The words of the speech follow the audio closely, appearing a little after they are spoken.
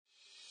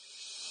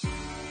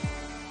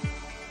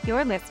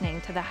You're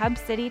listening to the Hub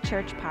City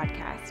Church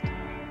podcast.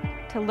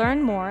 To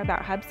learn more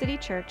about Hub City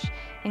Church,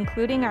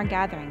 including our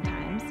gathering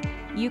times,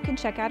 you can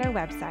check out our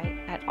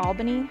website at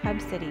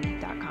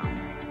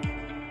albanyhubcity.com.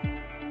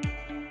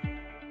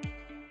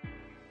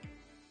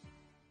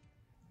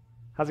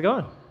 How's it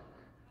going?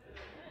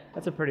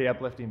 That's a pretty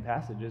uplifting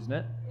passage, isn't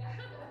it?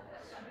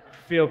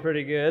 Feel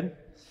pretty good.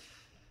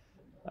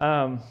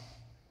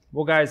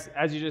 Well, guys,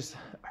 as you just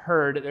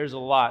heard, there's a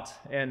lot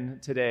in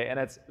today, and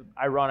it's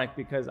ironic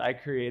because I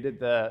created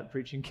the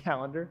preaching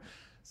calendar.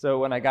 So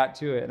when I got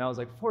to it, and I was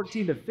like,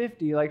 14 to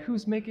 50, like,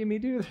 who's making me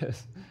do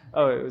this?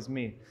 Oh, it was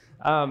me.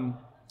 But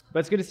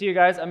it's good to see you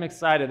guys. I'm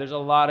excited. There's a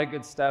lot of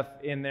good stuff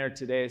in there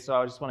today, so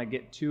I just want to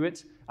get to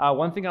it.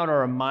 One thing I want to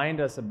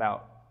remind us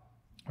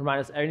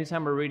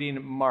anytime we're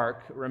reading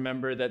Mark,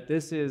 remember that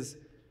this is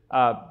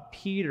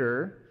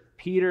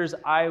Peter's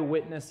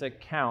eyewitness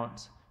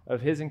account of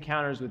his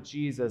encounters with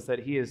Jesus that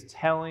he is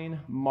telling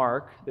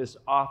Mark, this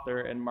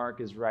author, and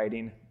Mark is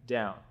writing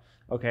down.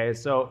 Okay,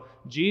 so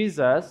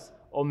Jesus,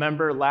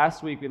 remember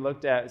last week we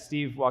looked at,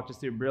 Steve walked us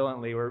through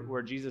brilliantly,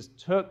 where Jesus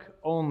took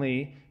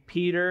only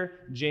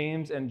Peter,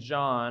 James, and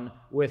John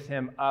with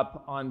him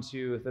up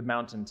onto the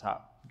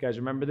mountaintop. You guys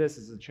remember this?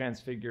 This is the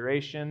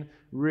Transfiguration.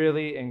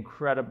 Really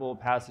incredible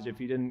passage.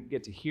 If you didn't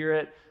get to hear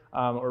it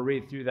or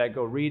read through that,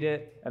 go read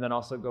it, and then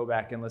also go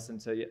back and listen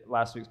to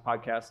last week's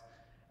podcast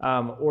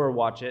or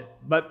watch it.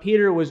 But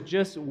Peter was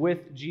just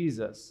with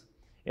Jesus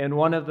in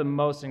one of the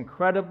most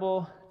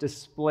incredible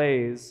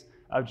displays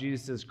of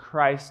Jesus'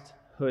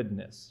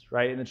 Christhoodness,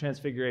 right, in the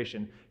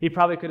Transfiguration. He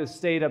probably could have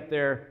stayed up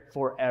there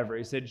forever.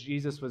 He said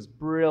Jesus was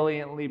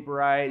brilliantly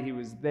bright. He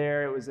was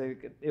there.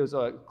 It was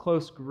a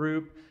close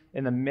group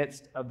in the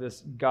midst of this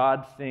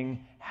God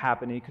thing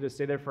happening. He could have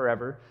stayed there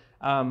forever.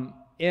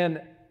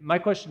 And my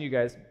question to you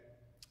guys,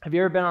 have you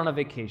ever been on a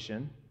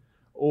vacation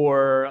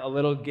or a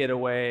little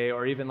getaway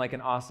or even like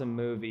an awesome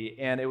movie,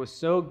 and it was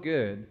so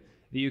good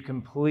that you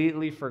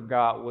completely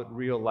forgot what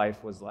real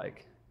life was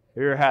like?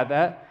 Have you ever had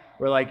that?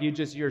 Where like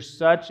you're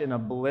such in a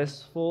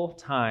blissful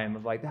time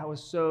of like, that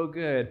was so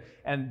good,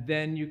 and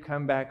then you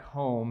come back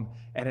home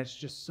and it's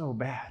just so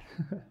bad.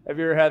 Have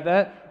you ever had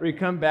that? Where you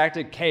come back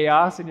to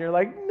chaos and you're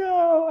like,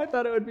 no, I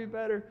thought it would be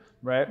better,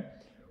 right?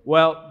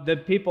 Well, the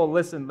people,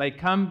 listen, they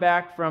come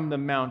back from the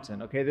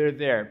mountain, okay? They're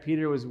there.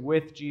 Peter was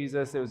with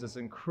Jesus. It was this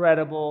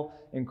incredible,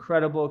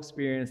 incredible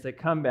experience. They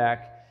come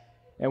back,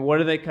 and what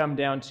do they come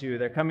down to?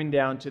 They're coming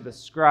down to the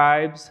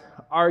scribes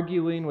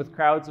arguing with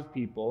crowds of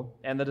people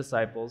and the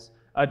disciples,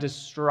 a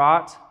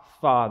distraught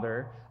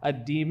father, a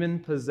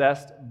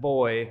demon-possessed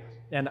boy,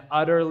 and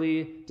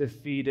utterly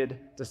defeated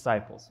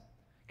disciples.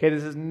 Okay,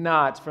 this is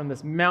not from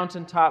this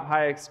mountaintop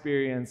high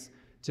experience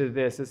to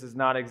this. This is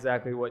not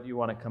exactly what you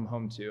want to come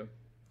home to.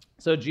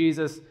 So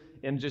Jesus,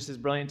 in just his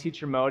brilliant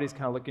teacher mode, he's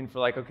kind of looking for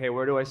like, okay,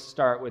 where do I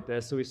start with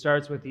this? So he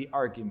starts with the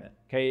argument.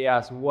 Okay, he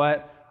asks,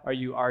 what are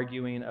you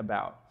arguing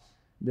about?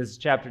 This is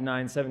chapter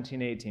 9,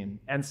 17, 18.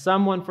 And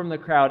someone from the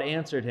crowd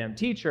answered him,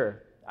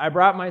 Teacher, I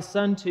brought my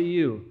son to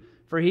you,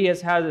 for he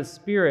has had a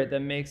spirit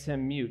that makes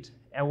him mute.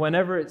 And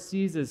whenever it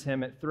seizes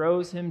him, it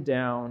throws him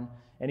down,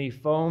 and he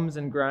foams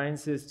and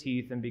grinds his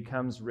teeth and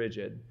becomes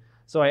rigid.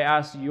 So I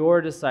asked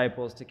your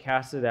disciples to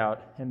cast it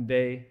out, and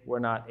they were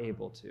not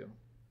able to.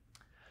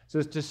 So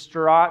this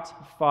distraught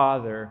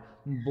father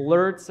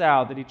blurts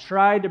out that he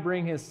tried to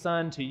bring his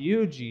son to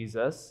you,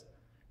 Jesus,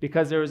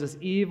 because there was this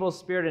evil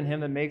spirit in him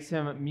that makes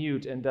him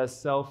mute and does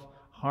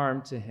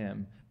self-harm to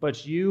him.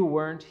 But you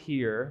weren't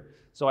here,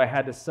 so I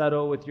had to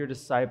settle with your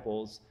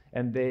disciples,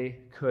 and they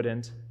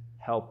couldn't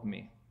help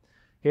me.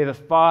 Okay, the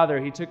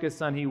father, he took his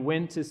son, he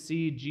went to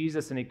see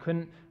Jesus, and he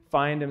couldn't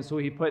find him, so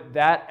he put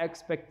that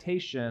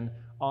expectation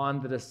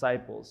on the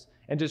disciples.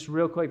 And just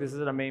real quick, this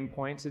isn't a main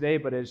point today,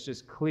 but it's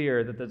just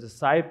clear that the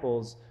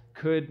disciples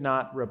could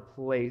not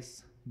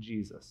replace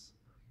Jesus.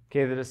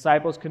 Okay, the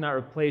disciples could not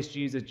replace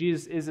Jesus.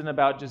 Jesus isn't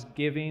about just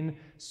giving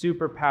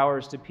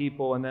superpowers to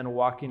people and then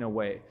walking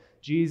away.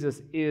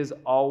 Jesus is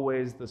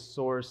always the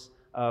source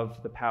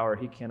of the power.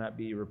 He cannot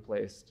be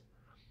replaced.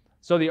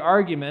 So the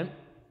argument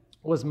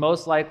was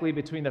most likely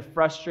between the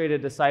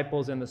frustrated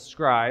disciples and the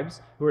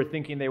scribes, who were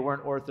thinking they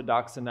weren't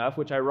orthodox enough,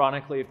 which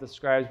ironically, if the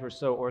scribes were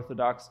so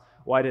orthodox,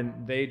 why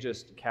didn't they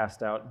just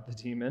cast out the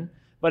demon?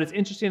 But it's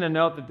interesting to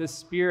note that this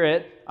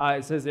spirit,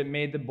 it says it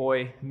made the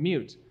boy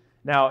mute.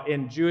 Now,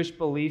 in Jewish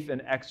belief in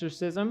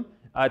exorcism,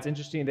 it's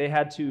interesting, they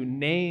had to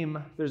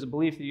name, there's a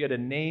belief that you had to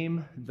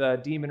name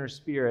the demon or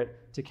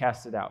spirit to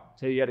cast it out.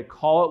 So you had to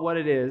call it what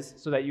it is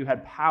so that you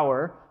had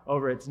power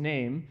over its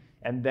name,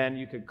 and then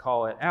you could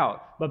call it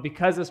out. But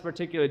because this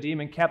particular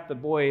demon kept the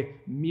boy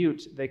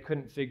mute, they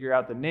couldn't figure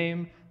out the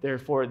name.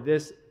 Therefore,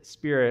 this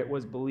spirit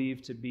was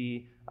believed to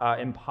be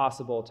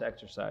impossible to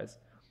exorcise.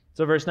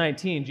 So verse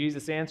 19,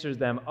 Jesus answers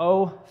them,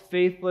 "O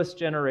faithless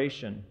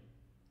generation,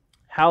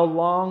 how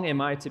long am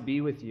I to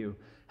be with you?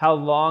 How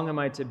long am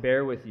I to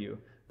bear with you?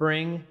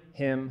 Bring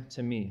him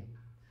to me."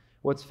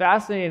 What's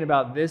fascinating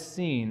about this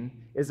scene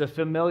is the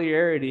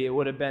familiarity it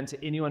would have been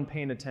to anyone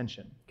paying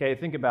attention. Okay,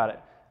 think about it.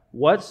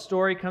 What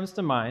story comes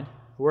to mind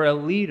where a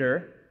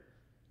leader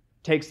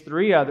takes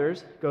 3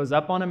 others, goes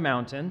up on a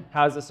mountain,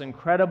 has this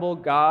incredible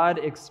God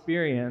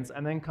experience,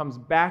 and then comes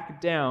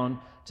back down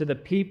to the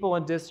people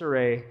in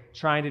disarray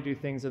trying to do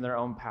things in their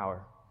own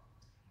power.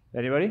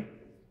 Anybody?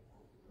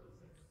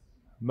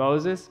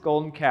 Moses,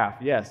 golden calf.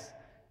 Yes.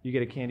 You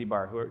get a candy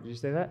bar. Did you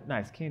say that?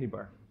 Nice, candy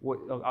bar.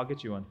 I'll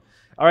get you one.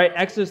 All right,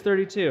 Exodus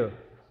 32.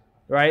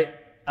 Right?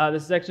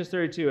 This is Exodus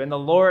 32. And the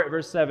Lord,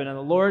 verse 7, and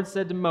the Lord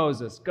said to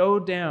Moses, go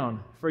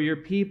down, for your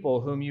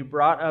people whom you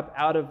brought up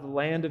out of the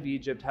land of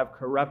Egypt have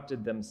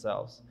corrupted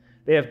themselves.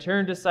 They have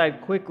turned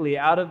aside quickly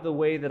out of the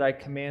way that I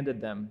commanded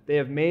them. They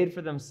have made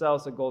for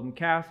themselves a golden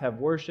calf, have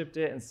worshipped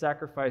it and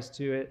sacrificed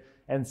to it,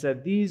 and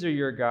said, these are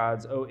your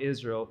gods, O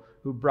Israel,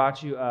 who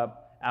brought you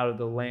up out of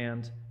the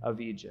land of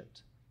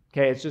Egypt.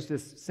 Okay, it's just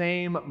this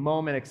same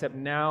moment, except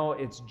now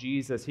it's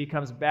Jesus. He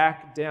comes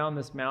back down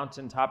this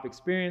mountaintop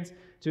experience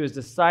to his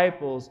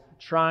disciples,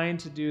 trying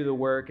to do the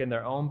work in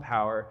their own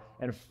power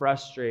and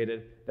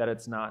frustrated that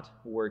it's not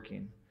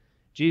working.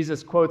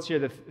 Jesus quotes here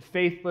the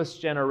faithless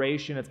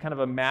generation. It's kind of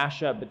a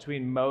mashup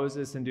between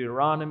Moses and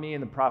Deuteronomy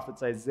and the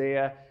prophets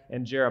Isaiah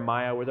and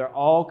Jeremiah, where they're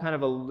all kind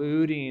of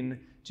alluding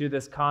to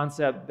this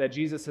concept that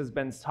Jesus has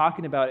been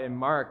talking about in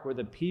Mark, where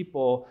the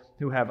people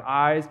who have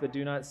eyes but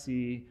do not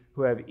see,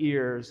 who have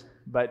ears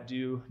but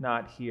do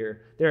not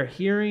hear. They're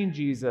hearing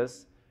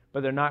Jesus,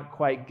 but they're not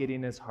quite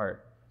getting his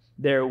heart.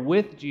 They're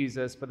with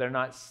Jesus, but they're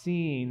not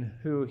seeing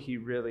who he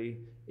really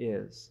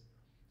is.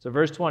 So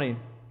verse 20,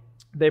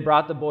 they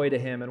brought the boy to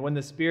him, and when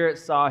the Spirit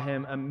saw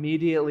him,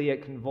 immediately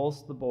it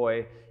convulsed the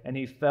boy, and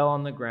he fell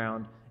on the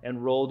ground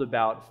and rolled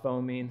about,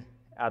 foaming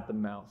at the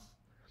mouth.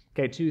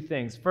 Okay, 2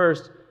 things.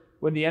 First,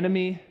 when the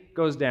enemy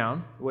goes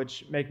down,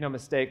 which make no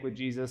mistake with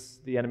Jesus,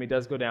 the enemy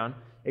does go down,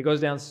 it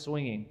goes down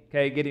swinging,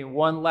 okay, getting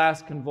one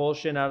last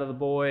convulsion out of the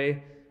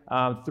boy,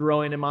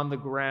 throwing him on the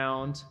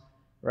ground,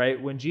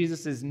 right? When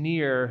Jesus is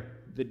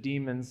near, the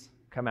demons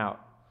come out.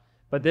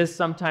 But this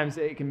sometimes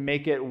it can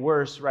make it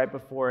worse right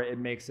before it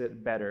makes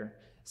it better.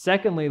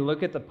 Secondly,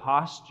 look at the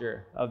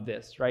posture of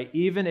this, right?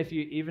 Even if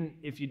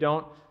you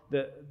don't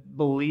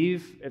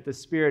believe if the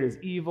spirit is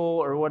evil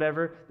or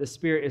whatever, the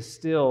spirit is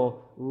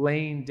still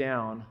laying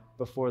down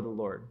before the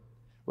Lord.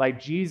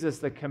 Like Jesus,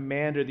 the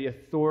commander, the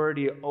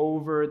authority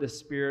over the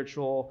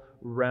spiritual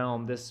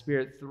realm. The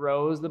spirit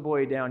throws the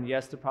boy down,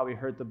 yes, to probably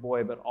hurt the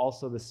boy, but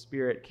also the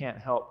spirit can't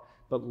help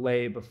but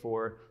lay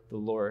before the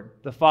Lord.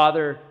 The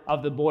father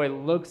of the boy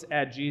looks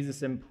at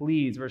Jesus and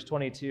pleads, verse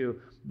 22,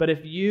 but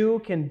if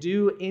you can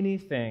do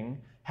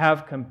anything,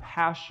 have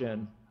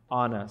compassion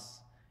on us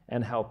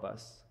and help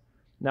us.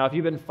 Now, if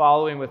you've been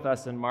following with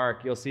us in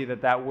Mark, you'll see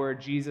that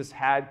word Jesus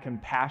had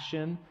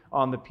compassion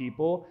on the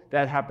people,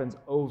 that happens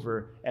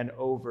over and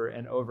over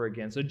and over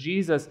again. So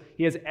Jesus,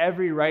 he has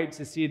every right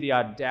to see the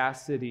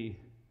audacity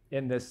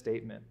in this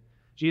statement.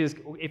 Jesus,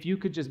 if you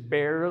could just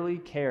barely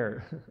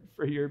care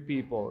for your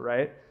people,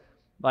 right?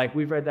 Like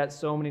we've read that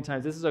so many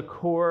times. This is a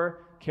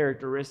core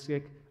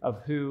characteristic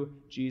of who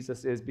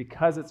Jesus is,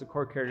 because it's a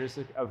core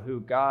characteristic of who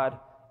God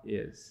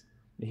is.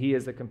 He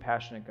is the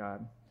compassionate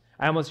God.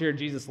 I almost hear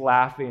Jesus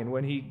laughing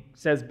when he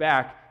says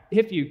back,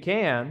 if you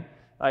can,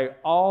 like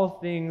all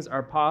things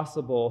are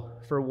possible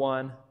for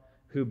one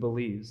who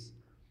believes.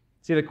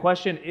 See, the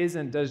question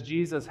isn't, does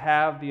Jesus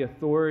have the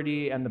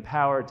authority and the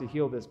power to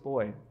heal this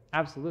boy?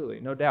 Absolutely,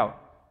 no doubt.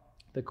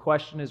 The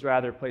question is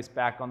rather placed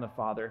back on the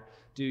Father.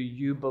 Do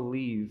you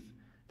believe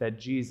that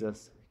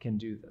Jesus can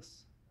do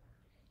this?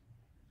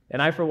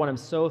 And I, for one, am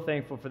so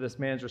thankful for this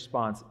man's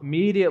response.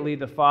 Immediately,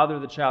 the father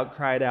of the child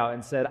cried out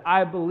and said,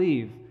 I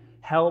believe,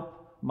 help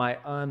my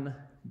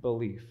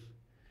unbelief.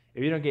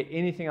 If you don't get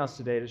anything else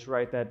today, just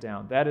write that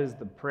down. That is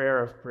the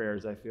prayer of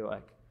prayers, I feel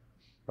like.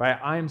 Right?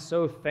 I am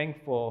so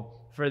thankful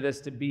for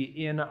this to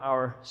be in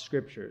our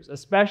scriptures,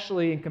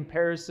 especially in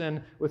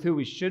comparison with who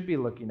we should be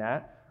looking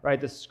at,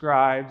 right? The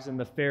scribes and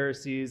the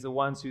Pharisees, the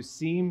ones who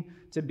seem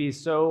to be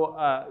so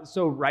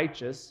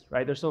righteous,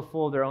 right? They're so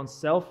full of their own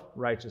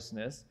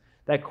self-righteousness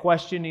that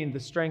questioning the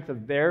strength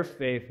of their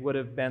faith would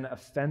have been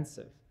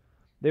offensive.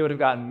 They would have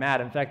gotten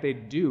mad. In fact, they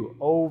do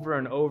over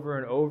and over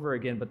and over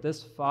again. But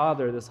this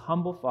father, this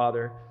humble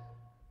father,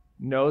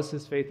 knows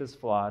his faith is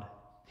flawed.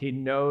 He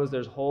knows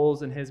there's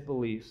holes in his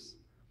beliefs,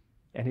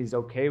 and he's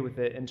okay with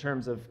it in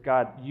terms of,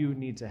 God, you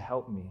need to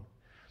help me.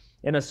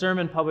 In a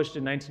sermon published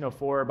in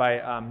 1904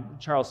 by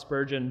Charles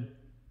Spurgeon,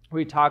 where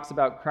he talks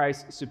about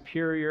Christ's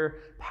superior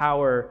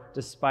power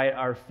despite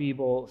our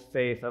feeble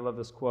faith. I love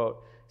this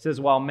quote. He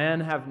says, while men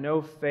have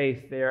no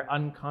faith, they are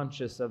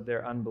unconscious of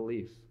their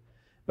unbelief.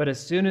 But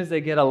as soon as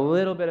they get a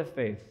little bit of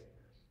faith,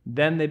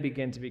 then they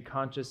begin to be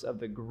conscious of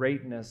the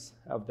greatness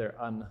of their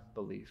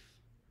unbelief.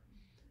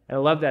 And I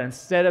love that.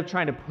 Instead of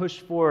trying to push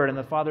forward and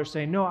the Father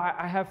saying, no,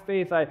 I have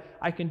faith,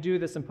 I can do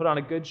this and put on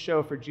a good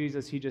show for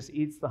Jesus, he just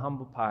eats the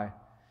humble pie.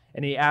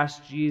 And he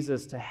asks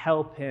Jesus to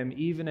help him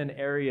even in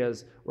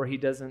areas where he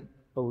doesn't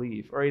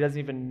believe, or he doesn't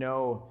even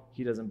know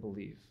he doesn't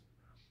believe.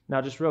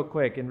 Now, just real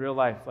quick, in real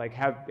life, like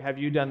have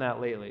you done that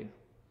lately?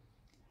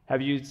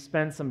 Have you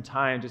spent some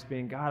time just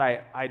being, God,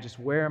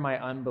 where am I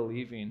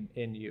unbelieving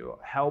in you?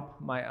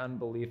 Help my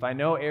unbelief. I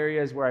know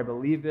areas where I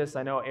believe this.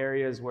 I know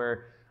areas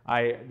where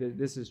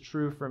this is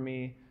true for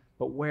me,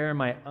 but where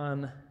am I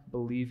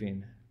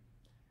unbelieving?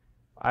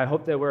 I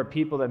hope that we're a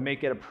people that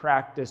make it a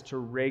practice to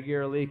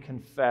regularly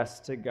confess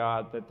to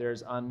God that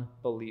there's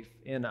unbelief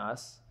in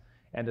us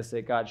and to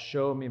say, God,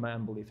 show me my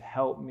unbelief.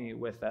 Help me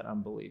with that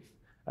unbelief.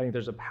 I think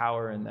there's a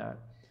power in that.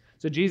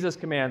 So Jesus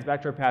commands,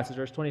 back to our passage,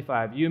 verse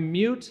 25, you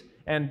mute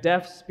and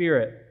deaf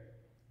spirit,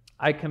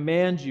 I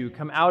command you,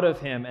 come out of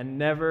him and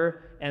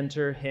never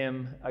enter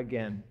him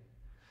again.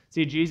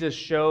 See, Jesus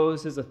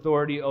shows his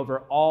authority over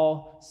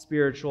all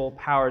spiritual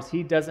powers.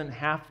 He doesn't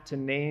have to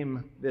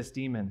name this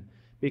demon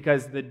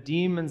because the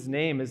demon's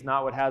name is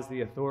not what has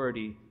the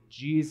authority.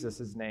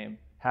 Jesus' name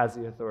has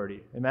the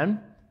authority. Amen?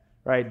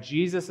 Right?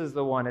 Jesus is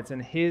the one. It's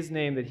in his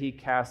name that he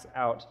casts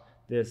out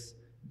this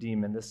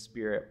demon, this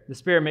spirit. The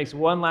spirit makes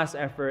one last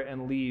effort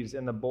and leaves,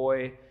 and the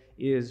boy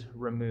is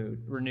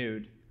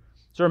renewed.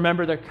 So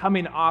remember, they're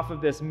coming off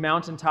of this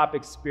mountaintop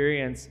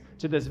experience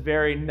to this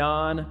very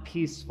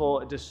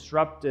non-peaceful,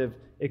 disruptive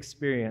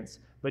experience.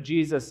 But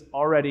Jesus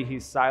already,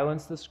 he's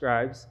silenced the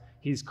scribes,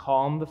 he's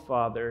calmed the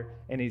father,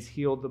 and he's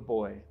healed the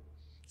boy.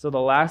 So the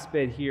last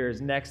bit here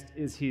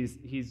is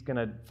he's going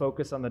to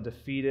focus on the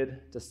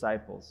defeated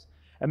disciples.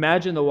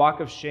 Imagine the walk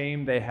of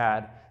shame they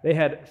had. They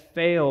had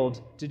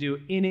failed to do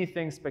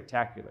anything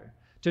spectacular,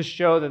 to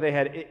show that they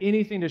had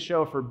anything to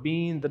show for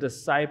being the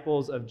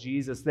disciples of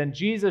Jesus. Then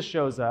Jesus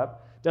shows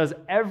up, does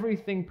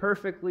everything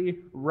perfectly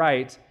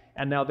right,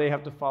 and now they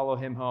have to follow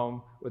him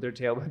home with their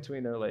tail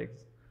between their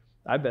legs.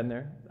 I've been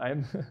there.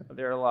 I'm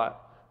there a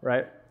lot,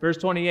 right? Verse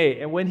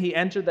 28, and when he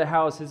entered the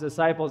house, his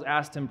disciples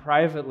asked him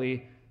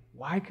privately,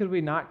 why could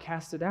we not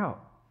cast it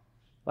out?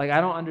 Like,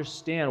 I don't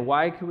understand.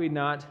 Why could we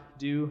not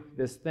do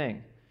this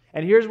thing?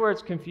 And here's where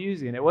it's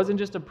confusing. It wasn't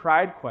just a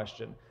pride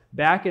question.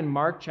 Back in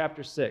Mark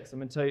chapter 6, I'm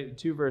going to tell you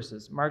 2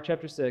 verses. Mark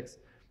chapter 6,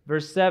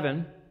 verse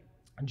 7,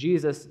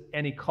 Jesus,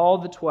 and he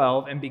called the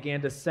 12 and began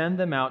to send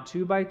them out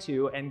 2 by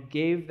 2 and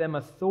gave them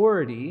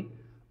authority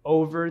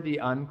over the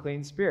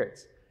unclean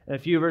spirits. And a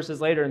few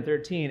verses later in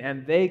 13,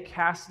 and they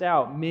cast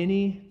out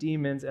many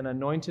demons and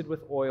anointed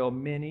with oil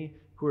many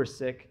who were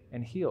sick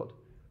and healed.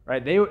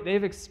 Right?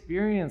 They've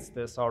experienced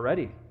this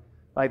already.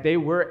 Like, they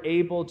were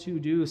able to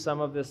do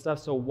some of this stuff.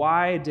 So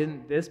why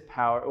didn't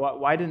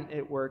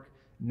it work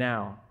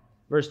now?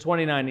 Verse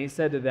 29, he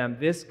said to them,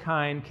 this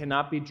kind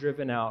cannot be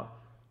driven out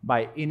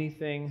by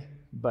anything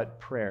but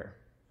prayer.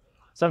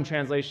 Some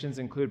translations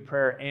include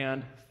prayer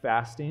and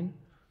fasting,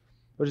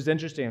 which is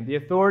interesting. The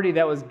authority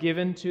that was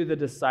given to the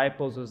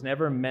disciples was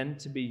never meant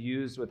to be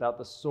used without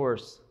the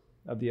source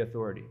of the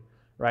authority,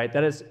 right?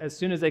 That is, as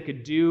soon as they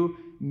could do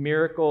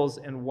miracles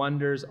and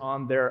wonders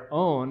on their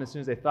own, as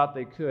soon as they thought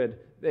they could,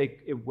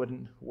 it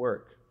wouldn't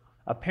work.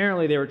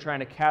 Apparently, they were trying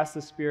to cast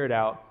the spirit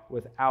out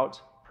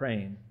without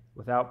praying,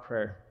 without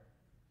prayer.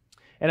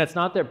 And it's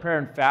not that prayer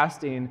and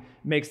fasting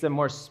makes them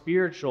more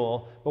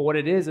spiritual, but what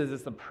it is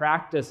it's the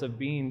practice of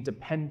being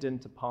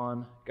dependent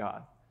upon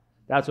God.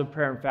 That's what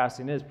prayer and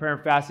fasting is. Prayer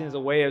and fasting is a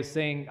way of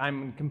saying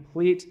I'm in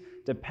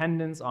complete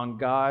dependence on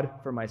God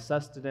for my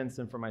sustenance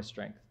and for my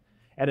strength.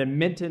 An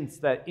admittance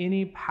that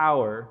any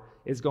power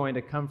is going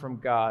to come from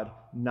God,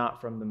 not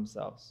from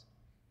themselves.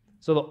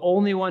 So the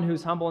only one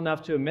who's humble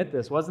enough to admit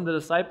this wasn't the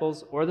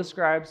disciples or the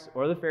scribes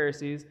or the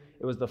Pharisees.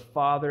 It was the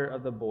father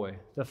of the boy,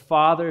 the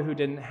father who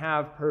didn't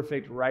have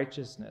perfect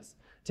righteousness.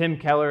 Tim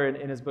Keller,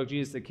 in his book,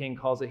 Jesus the King,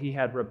 calls it, he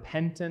had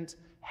repentant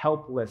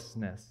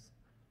helplessness.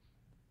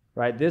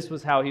 Right? This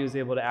was how he was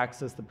able to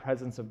access the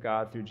presence of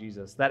God through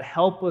Jesus. That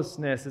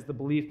helplessness is the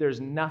belief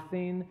there's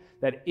nothing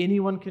that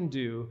anyone can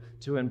do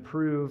to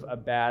improve a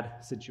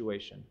bad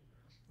situation.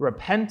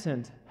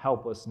 Repentant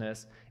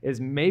helplessness is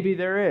maybe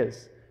there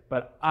is,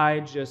 but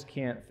I just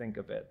can't think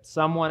of it.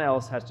 Someone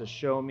else has to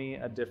show me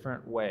a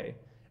different way.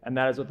 And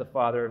that is what the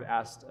Father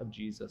asked of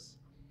Jesus.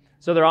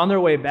 So they're on their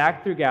way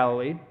back through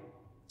Galilee,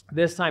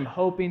 this time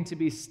hoping to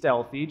be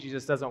stealthy.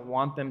 Jesus doesn't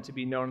want them to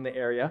be known in the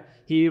area.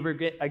 He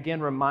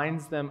again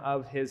reminds them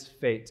of his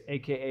fate,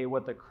 aka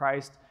what the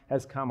Christ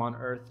has come on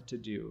earth to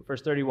do.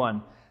 Verse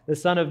 31, the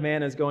Son of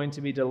Man is going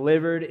to be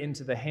delivered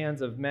into the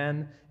hands of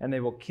men, and they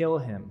will kill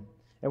him.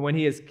 And when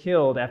he is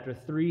killed, after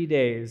 3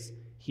 days,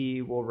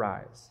 he will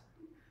rise.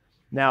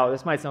 Now,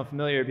 this might sound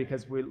familiar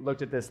because we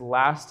looked at this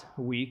last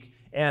week.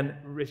 And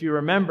if you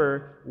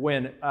remember,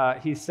 when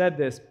he said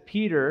this,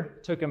 Peter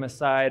took him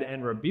aside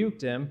and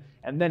rebuked him.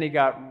 And then he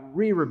got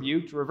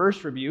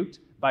reverse rebuked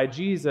by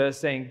Jesus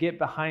saying, get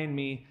behind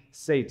me,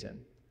 Satan.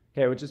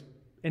 Okay, which is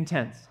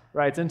intense,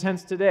 right? It's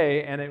intense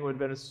today, and it would have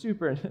been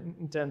super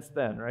intense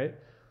then, right?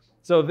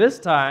 So this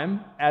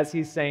time, as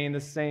he's saying the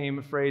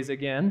same phrase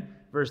again,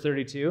 verse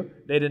 32,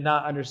 they did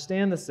not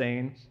understand the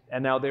saying,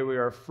 and now they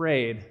were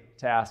afraid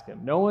to ask him.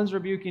 No one's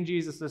rebuking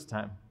Jesus this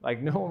time.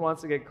 Like, no one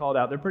wants to get called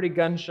out. They're pretty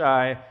gun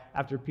shy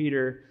after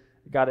Peter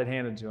got it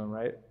handed to him,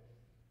 right?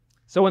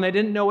 So when they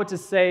didn't know what to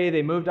say,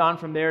 they moved on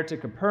from there to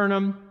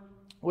Capernaum.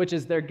 which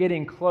is they're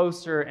getting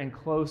closer and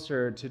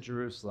closer to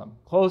Jerusalem,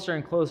 closer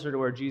and closer to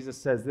where Jesus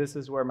says, this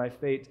is where my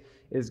fate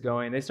is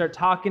going. They start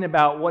talking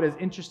about what is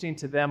interesting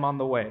to them on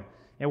the way.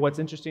 And what's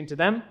interesting to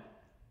them?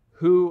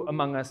 Who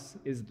among us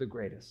is the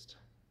greatest?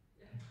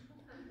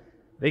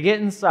 They get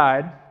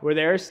inside where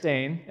they're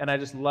staying, and I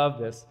just love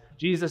this.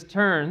 Jesus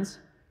turns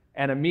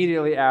and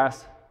immediately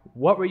asks,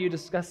 what were you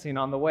discussing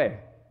on the way?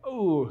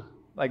 Oh,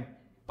 like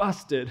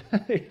busted,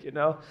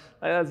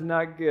 that's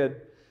not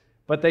good.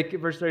 But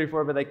verse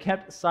 34, but they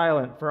kept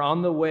silent, for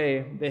on the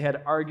way they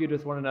had argued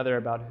with one another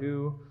about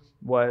who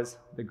was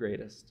the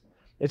greatest.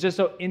 It's just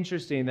so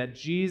interesting that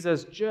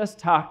Jesus just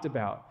talked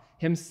about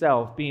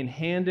himself being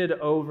handed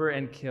over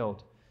and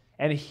killed.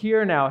 And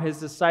here now his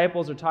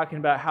disciples are talking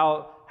about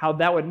how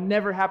that would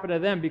never happen to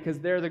them because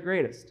they're the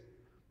greatest,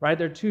 right?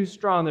 They're too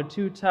strong, they're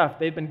too tough.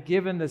 They've been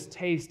given this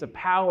taste of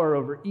power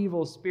over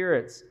evil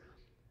spirits.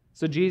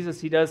 So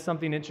Jesus, he does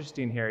something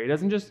interesting here. He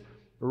doesn't just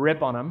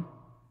rip on them.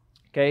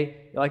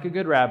 Okay, like a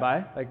good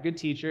rabbi, like a good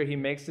teacher, he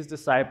makes his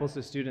disciples,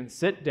 his students,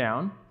 sit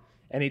down,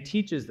 and he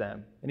teaches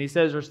them. And he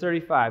says, verse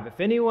 35, if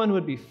anyone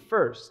would be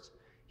first,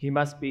 he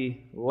must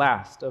be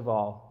last of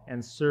all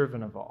and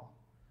servant of all.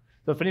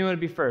 So if anyone would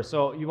be first,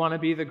 so you want to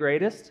be the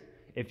greatest?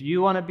 If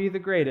you want to be the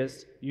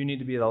greatest, you need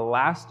to be the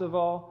last of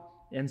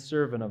all and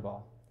servant of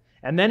all.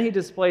 And then he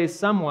displays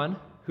someone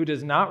who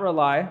does not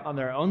rely on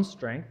their own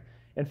strength.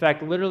 In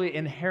fact, literally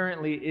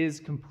inherently is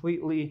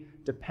completely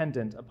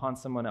dependent upon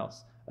someone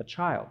else, a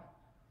child.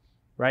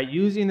 Right?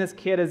 Using this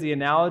kid as the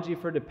analogy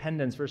for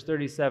dependence, verse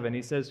 37,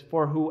 he says,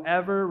 for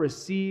whoever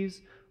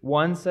receives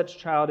one such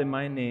child in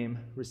my name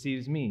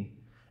receives me.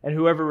 And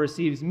whoever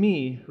receives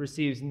me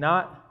receives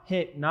not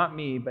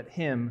me, but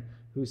him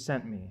who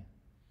sent me.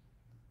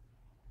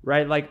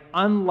 Right? Like,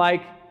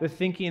 unlike the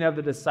thinking of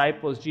the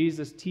disciples,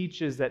 Jesus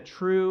teaches that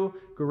true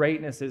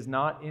greatness is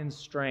not in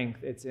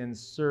strength, it's in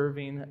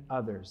serving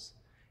others.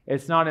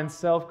 It's not in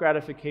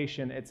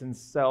self-gratification, it's in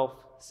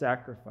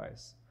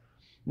self-sacrifice.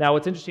 Now,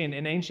 what's interesting,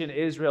 in ancient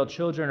Israel,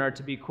 children are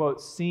to be,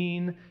 quote,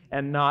 seen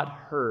and not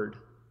heard.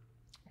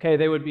 Okay,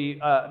 they were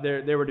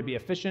to be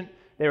efficient,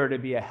 they were to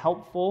be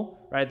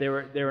helpful, right? They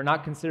were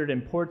not considered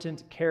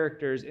important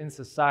characters in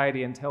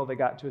society until they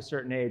got to a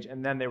certain age,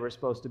 and then they were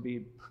supposed to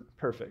be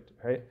perfect,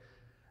 right?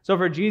 So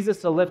for Jesus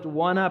to lift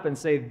one up and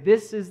say,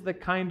 this is the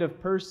kind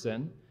of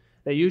person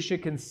that you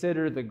should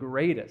consider the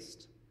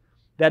greatest,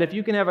 that if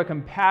you can have a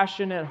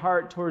compassionate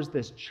heart towards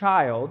this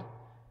child,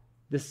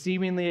 the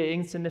seemingly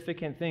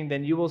insignificant thing,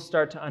 then you will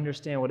start to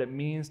understand what it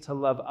means to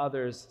love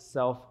others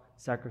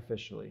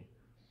self-sacrificially.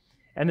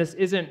 And this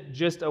isn't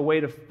just a way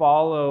to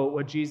follow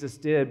what Jesus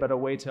did, but a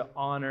way to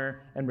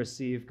honor and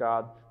receive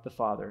God the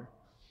Father.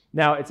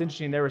 Now, it's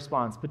interesting, their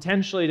response,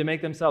 potentially to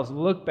make themselves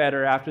look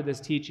better after this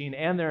teaching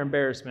and their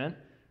embarrassment,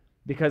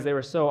 because they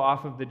were so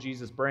off of the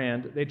Jesus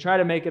brand, they try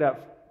to make it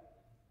up.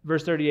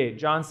 Verse 38,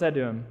 John said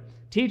to him,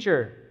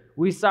 teacher,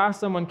 we saw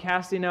someone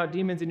casting out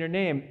demons in your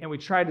name, and we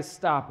tried to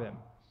stop him,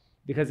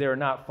 because they were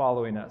not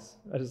following us.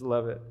 I just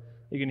love it.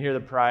 You can hear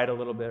the pride a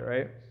little bit,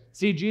 right?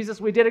 See,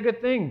 Jesus, we did a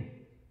good thing.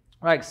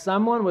 Like,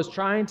 someone was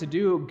trying to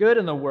do good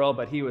in the world,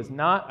 but he was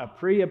not a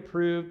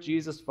pre-approved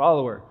Jesus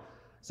follower.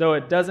 So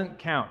it doesn't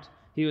count.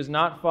 He was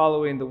not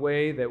following the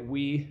way that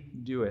we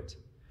do it.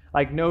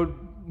 Like, no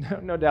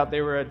doubt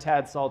they were a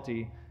tad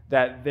salty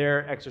that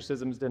their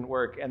exorcisms didn't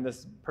work, and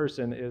this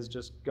person is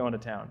just going to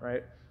town,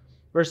 right?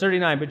 Verse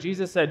 39, but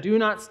Jesus said, do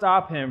not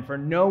stop him, for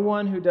no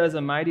one who does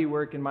a mighty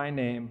work in my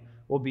name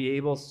will be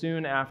able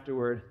soon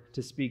afterward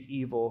to speak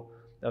evil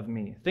of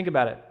me. Think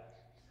about it.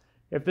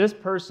 If this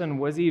person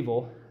was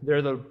evil,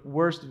 they're the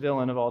worst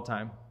villain of all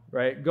time,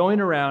 right? Going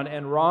around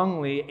and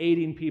wrongly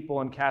aiding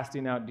people and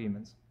casting out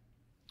demons,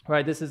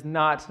 right? This is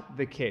not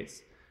the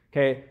case,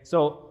 okay?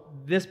 So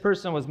this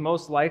person was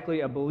most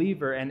likely a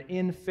believer and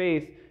in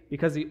faith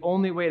because the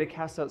only way to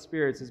cast out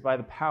spirits is by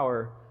the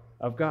power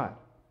of God,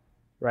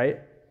 right?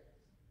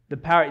 The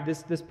power.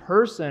 This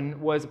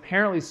person was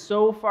apparently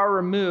so far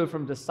removed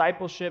from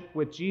discipleship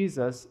with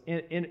Jesus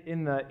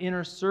in the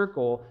inner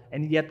circle,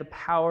 and yet the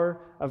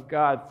power of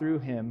God through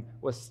him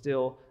was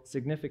still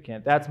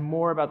significant. That's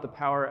more about the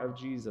power of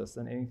Jesus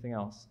than anything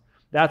else.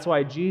 That's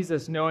why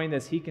Jesus, knowing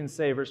this, he can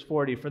say, verse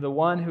 40, for the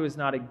one who is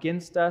not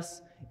against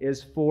us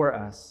is for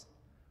us.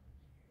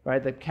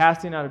 Right? The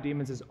casting out of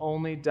demons is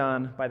only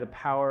done by the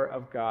power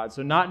of God.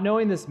 So not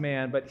knowing this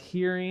man, but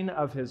hearing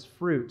of his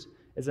fruit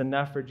is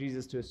enough for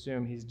Jesus to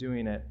assume he's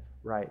doing it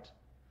right.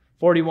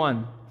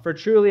 41, for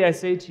truly I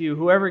say to you,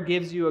 whoever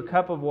gives you a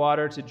cup of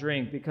water to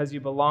drink because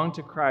you belong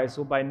to Christ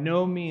will by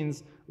no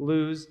means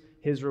lose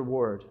his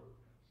reward.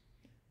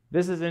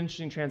 This is an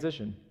interesting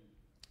transition.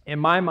 In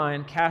my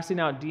mind,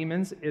 casting out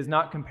demons is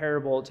not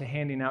comparable to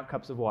handing out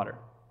cups of water.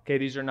 Okay,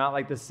 these are not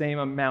like the same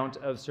amount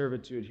of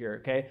servitude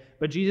here, okay?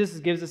 But Jesus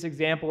gives this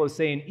example of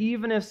saying,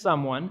 even if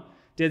someone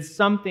did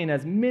something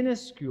as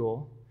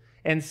minuscule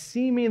and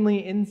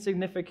seemingly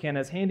insignificant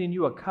as handing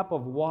you a cup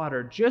of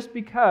water, just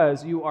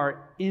because you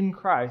are in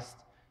Christ,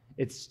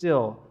 it's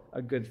still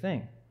a good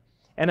thing.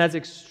 And as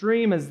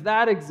extreme as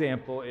that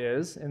example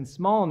is in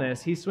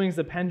smallness, he swings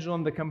the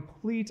pendulum the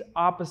complete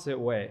opposite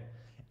way.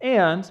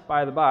 And,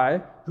 by the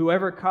by,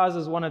 whoever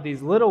causes one of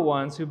these little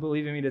ones who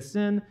believe in me to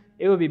sin,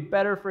 it would be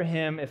better for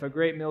him if a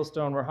great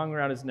millstone were hung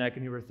around his neck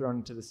and he were thrown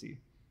into the sea.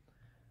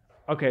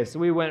 Okay, so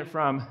we went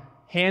from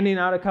handing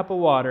out a cup of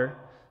water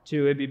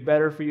to it'd be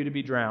better for you to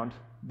be drowned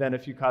than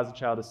if you cause a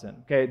child to sin.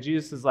 Okay,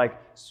 Jesus is like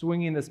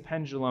swinging this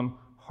pendulum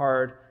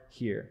hard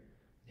here.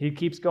 He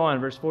keeps going,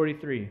 verse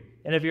 43.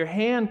 And if your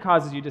hand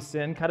causes you to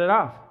sin, cut it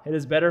off. It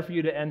is better for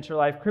you to enter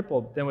life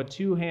crippled than with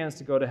 2 hands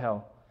to go to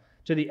hell,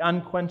 to the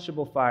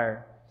unquenchable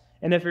fire.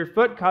 And if your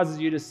foot causes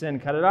you to sin,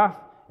 cut it off.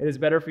 It is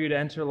better for you to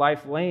enter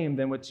life lame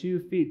than with 2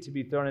 feet to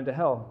be thrown into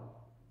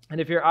hell. And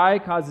if your eye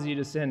causes you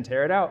to sin,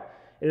 tear it out.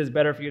 It is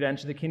better for you to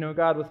enter the kingdom of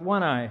God with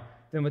 1 eye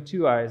than with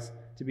 2 eyes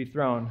to be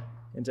thrown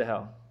into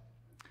hell.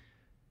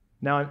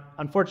 Now,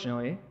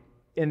 unfortunately,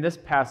 in this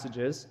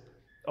passages,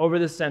 over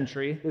the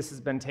century, this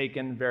has been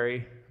taken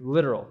very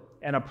literal.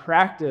 And a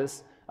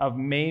practice of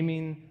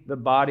maiming the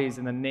bodies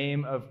in the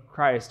name of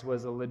Christ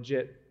was a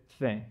legit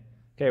thing.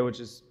 Okay, which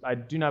is, I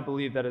do not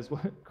believe that is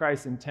what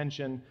Christ's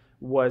intention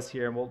was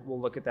here, and we'll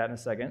look at that in a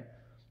second.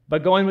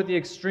 But going with the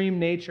extreme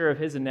nature of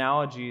his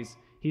analogies,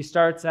 he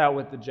starts out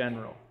with the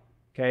general.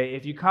 Okay,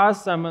 if you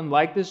cause someone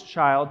like this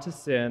child to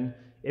sin,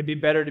 it'd be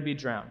better to be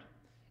drowned.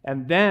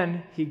 And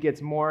then he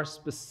gets more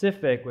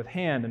specific with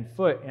hand and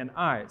foot and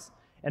eyes.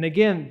 And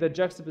again, the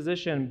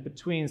juxtaposition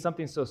between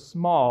something so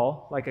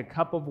small, like a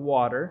cup of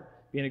water,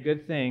 being a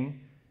good thing,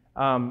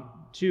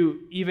 to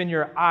even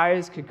your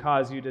eyes could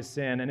cause you to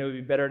sin, and it would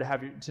be better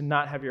to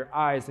not have your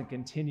eyes than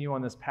continue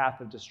on this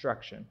path of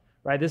destruction.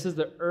 Right? This is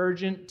the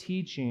urgent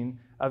teaching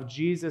of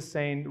Jesus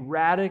saying,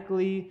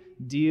 radically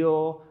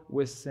deal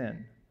with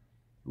sin.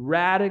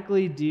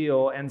 Radically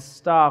deal and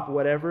stop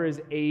whatever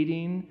is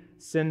aiding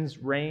sin's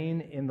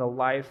reign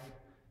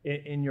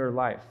in your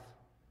life.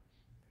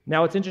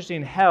 Now, it's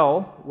interesting,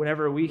 hell,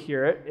 whenever we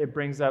hear it, it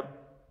brings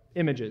up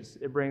images,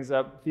 it brings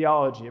up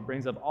theology, it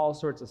brings up all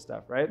sorts of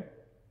stuff, right?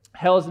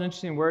 Hell is an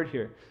interesting word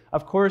here.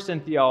 Of course, in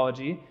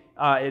theology,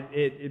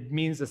 it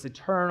means this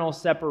eternal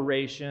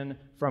separation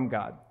from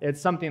God.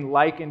 It's something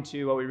likened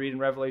to what we read in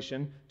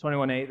Revelation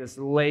 21:8, this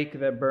lake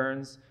that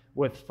burns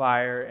with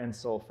fire and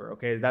sulfur.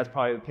 Okay, that's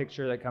probably the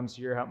picture that comes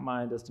to your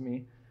mind as to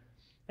me.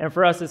 And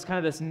for us, it's kind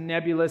of this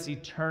nebulous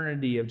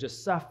eternity of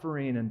just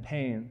suffering and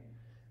pain.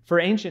 For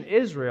ancient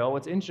Israel,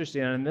 what's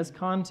interesting, and in this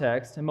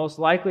context, and most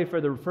likely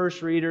for the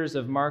first readers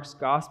of Mark's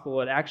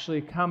gospel, it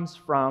actually comes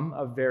from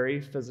a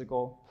very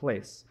physical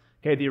place.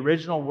 Okay, the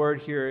original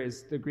word here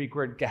is the Greek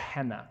word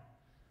Gehenna.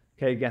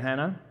 Okay,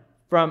 Gehenna.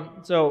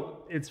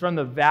 So it's from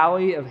the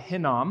valley of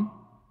Hinnom,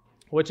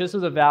 which this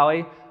was a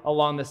valley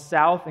along the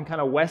south and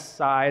kind of west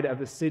side of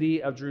the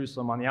city of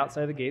Jerusalem, on the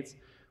outside of the gates,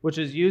 which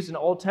is used in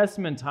Old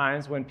Testament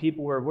times when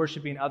people were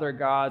worshiping other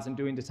gods and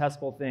doing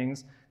detestable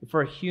things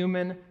for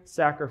human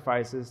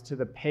sacrifices to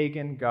the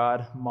pagan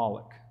god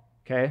Moloch.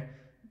 Okay?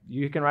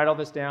 You can write all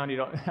this down. You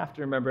don't have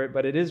to remember it,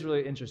 but it is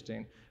really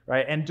interesting,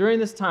 right? And during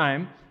this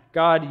time,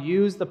 God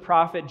used the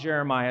prophet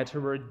Jeremiah to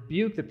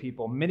rebuke the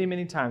people many,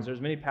 many times. There's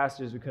many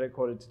passages we could have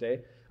quoted today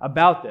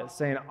about this,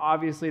 saying,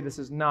 obviously, this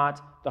is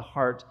not the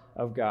heart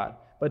of God.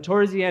 But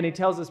towards the end, he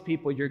tells his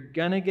people, you're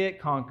going to get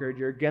conquered,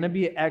 you're going to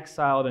be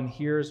exiled, and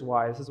here's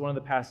why. This is one of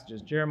the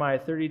passages, Jeremiah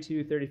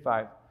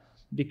 32:35.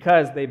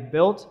 Because they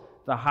built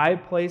the high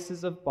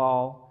places of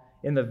Baal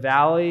in the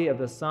valley of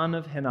the son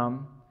of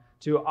Hinnom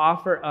to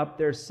offer up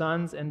their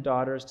sons and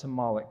daughters to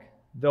Moloch,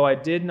 though I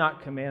did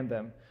not command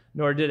them,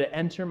 nor did it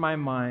enter my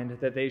mind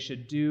that they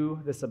should do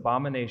this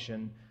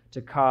abomination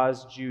to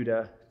cause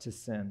Judah to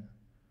sin.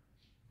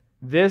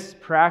 This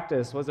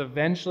practice was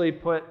eventually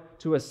put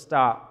to a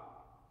stop,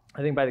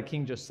 I think by the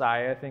king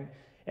Josiah,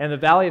 And the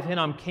Valley of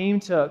Hinnom came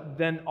to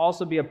then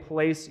also be a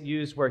place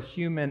used where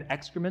human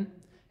excrement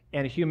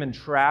and human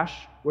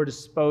trash were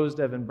disposed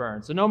of and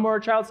burned. So no more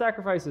child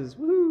sacrifices,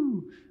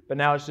 woohoo! But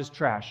now it's just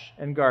trash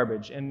and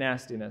garbage and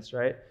nastiness,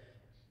 right?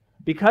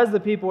 Because the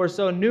people were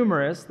so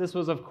numerous, this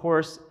was, of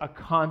course, a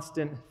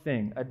constant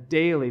thing, a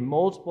daily,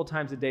 multiple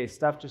times a day,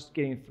 stuff just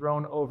getting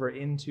thrown over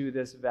into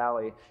this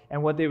valley.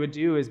 And what they would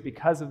do is,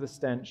 because of the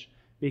stench,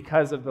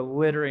 because of the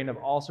littering of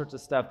all sorts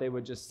of stuff, they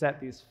would just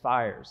set these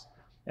fires.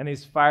 And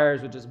these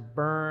fires would just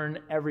burn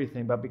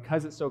everything. But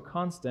because it's so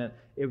constant,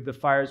 the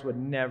fires would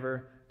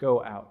never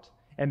go out.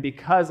 And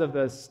because of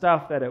the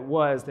stuff that it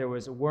was, there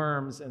was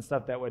worms and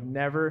stuff that would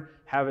never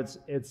have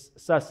its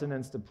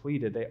sustenance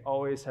depleted. They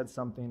always had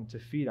something to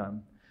feed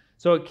on.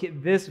 So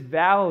this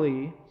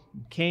valley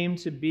came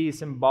to be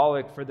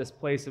symbolic for this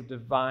place of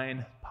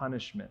divine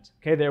punishment.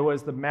 Okay, there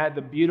was the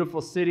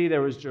beautiful city,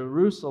 there was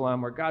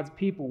Jerusalem where God's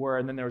people were,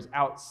 and then there was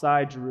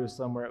outside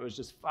Jerusalem where it was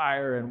just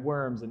fire and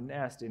worms and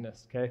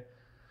nastiness. Okay,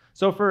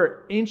 so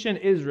for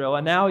ancient Israel,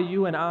 and now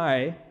you and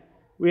I,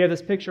 we have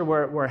this picture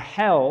where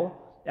hell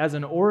as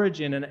an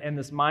origin and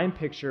this mind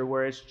picture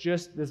where it's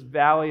just this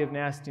valley of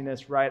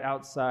nastiness right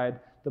outside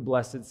the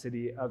blessed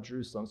city of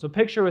Jerusalem. So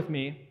picture with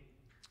me,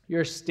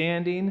 you're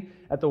standing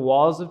at the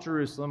walls of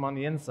Jerusalem on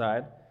the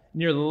inside,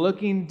 and you're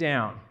looking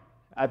down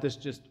at this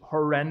just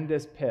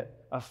horrendous pit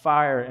of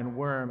fire and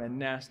worm and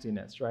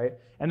nastiness, right?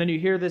 And then you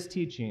hear this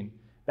teaching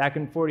back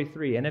in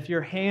 43. And if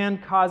your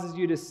hand causes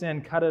you to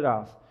sin, cut it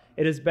off.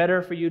 It is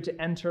better for you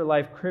to enter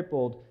life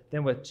crippled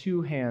than with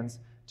 2 hands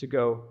to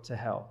go to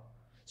hell.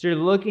 So you're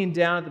looking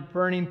down at the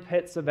burning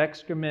pits of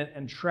excrement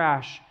and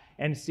trash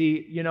and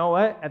see, you know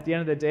what? At the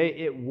end of the day,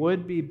 it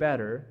would be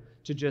better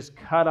to just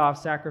cut off,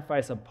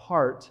 sacrifice a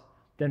part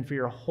than for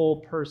your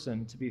whole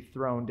person to be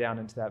thrown down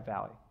into that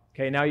valley.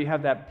 Okay, now you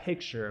have that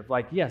picture of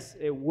like, yes,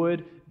 it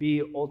would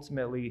be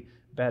ultimately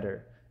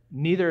better.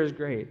 Neither is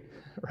great,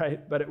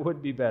 right? But it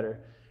would be better.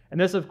 And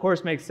this, of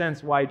course, makes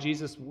sense why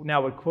Jesus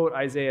now would quote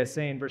Isaiah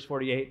saying, verse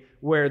 48,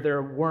 where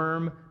their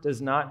worm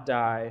does not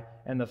die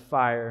and the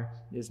fire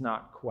is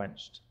not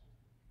quenched.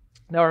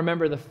 Now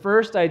remember, the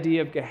first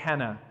idea of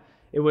Gehenna,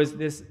 it was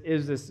this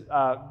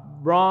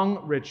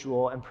wrong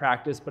ritual and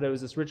practice, but it was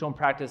this ritual and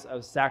practice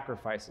of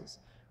sacrifices,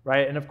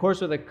 right? And of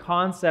course, with the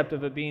concept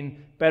of it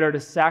being better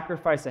to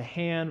sacrifice a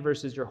hand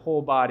versus your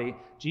whole body,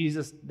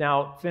 Jesus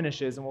now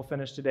finishes, and we'll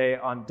finish today,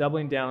 on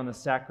doubling down on the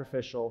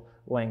sacrificial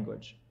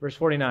language. Verse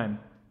 49.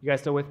 You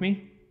guys still with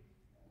me?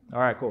 All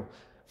right, cool.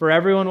 For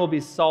everyone will be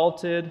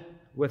salted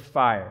with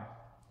fire.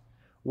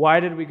 Why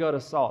did we go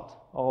to salt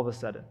all of a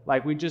sudden?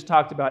 Like, we just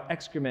talked about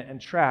excrement and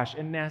trash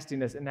and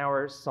nastiness, and now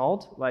we're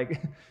salt? Like,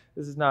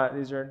 these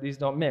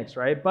don't mix,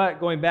 right?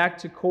 But going back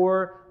to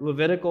core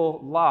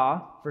Levitical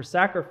law for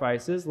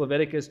sacrifices,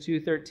 Leviticus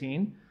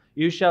 2:13,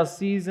 you shall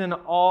season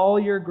all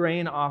your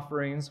grain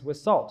offerings with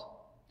salt.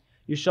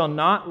 You shall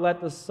not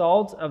let the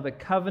salt of the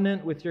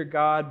covenant with your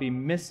God be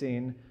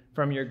missing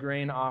from your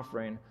grain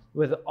offering.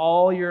 With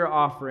all your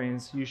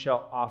offerings you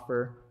shall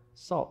offer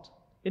salt.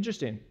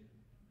 Interesting,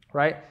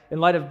 right? In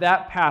light of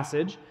that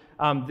passage,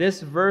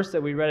 this verse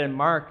that we read in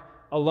Mark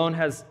alone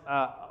has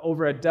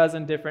over a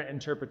dozen different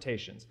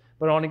interpretations.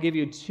 But I want to give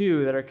you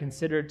 2 that are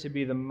considered to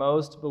be the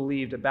most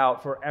believed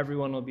about for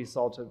everyone will be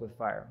salted with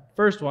fire.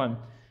 First one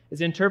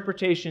is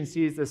interpretation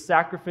sees the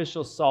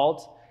sacrificial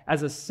salt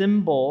as a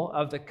symbol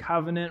of the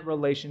covenant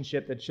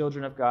relationship the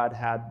children of God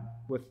had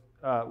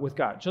with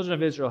God, children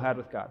of Israel had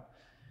with God,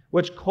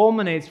 which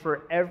culminates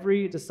for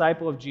every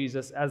disciple of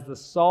Jesus as the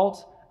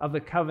salt of the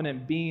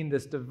covenant being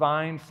this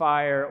divine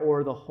fire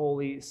or the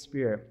Holy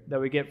Spirit that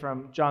we get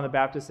from John the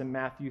Baptist in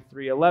Matthew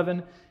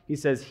 3:11. He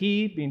says,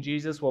 he, being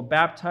Jesus, will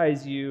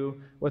baptize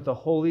you with the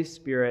Holy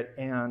Spirit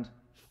and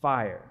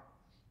fire.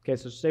 Okay,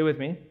 so stay with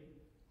me.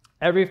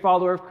 Every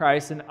follower of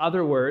Christ, in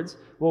other words,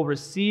 will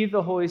receive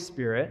the Holy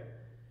Spirit,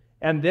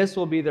 and this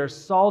will be their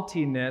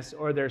saltiness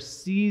or their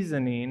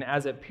seasoning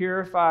as it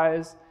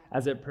purifies,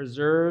 as it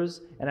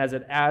preserves, and as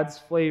it adds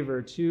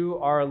flavor to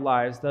our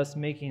lives, thus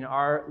making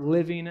our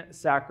living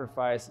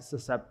sacrifice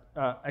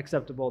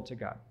acceptable to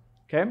God.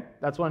 Okay?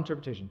 That's one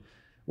interpretation.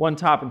 One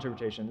top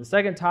interpretation. The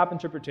second top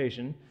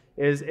interpretation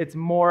is it's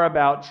more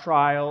about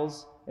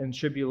trials and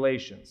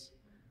tribulations.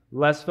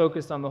 Less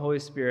focused on the Holy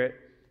Spirit.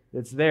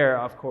 It's there,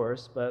 of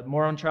course, but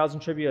more on trials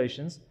and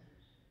tribulations.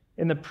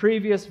 In the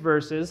previous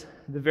verses,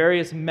 the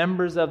various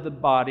members of the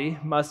body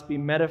must be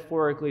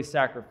metaphorically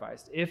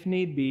sacrificed, if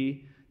need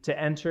be, to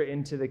enter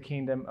into the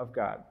kingdom of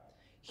God.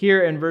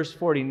 Here in verse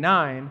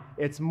 49,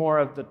 it's more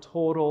of the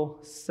total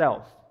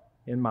self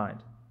in mind,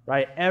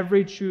 right?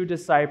 Every true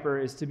disciple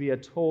is to be a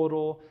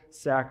total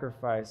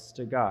sacrifice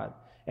to God.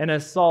 And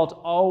as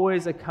salt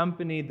always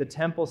accompanied the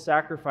temple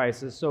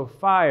sacrifices, so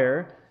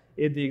fire,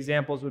 the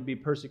examples would be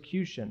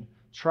persecution,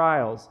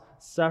 trials,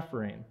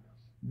 suffering.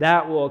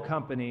 That will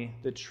accompany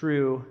the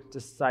true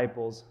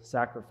disciples'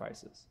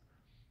 sacrifices.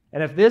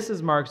 And if this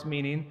is Mark's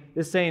meaning,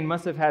 this saying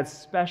must have had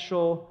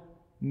special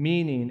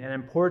meaning and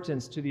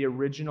importance to the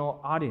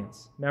original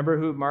audience. Remember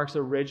who Mark's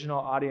original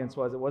audience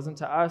was? It wasn't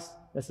to us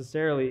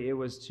necessarily. It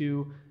was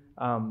to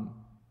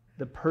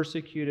the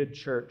persecuted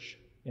church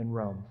in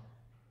Rome.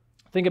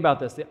 Think about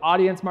this. The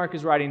audience Mark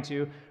is writing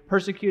to,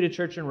 persecuted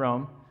church in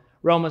Rome.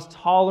 Rome was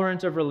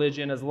tolerant of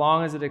religion as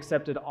long as it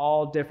accepted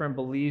all different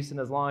beliefs and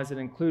as long as it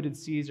included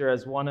Caesar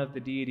as one of the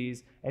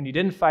deities, and you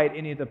didn't fight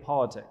any of the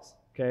politics,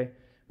 okay?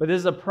 But this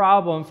is a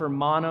problem for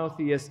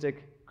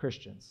monotheistic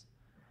Christians,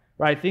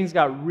 right? Things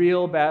got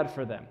real bad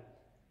for them.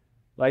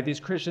 Like these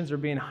Christians were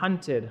being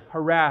hunted,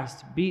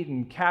 harassed,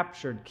 beaten,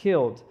 captured,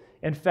 killed.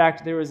 In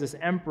fact, there was this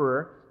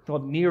emperor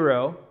called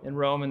Nero in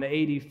Rome in the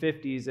AD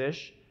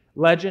 50s-ish.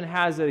 Legend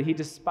has it he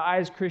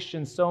despised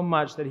Christians so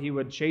much that he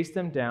would chase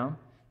them down,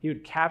 he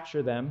would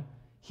capture them,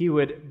 he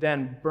would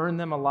then burn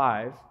them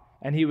alive,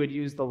 and he would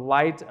use the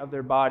light of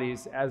their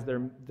bodies as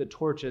the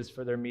torches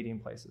for their meeting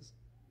places.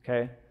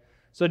 Okay?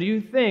 So do you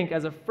think,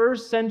 as a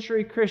first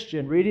century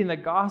Christian reading the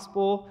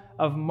Gospel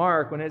of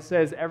Mark, when it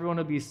says everyone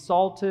will be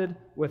salted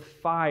with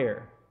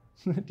fire,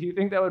 do you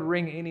think that would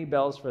ring any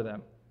bells for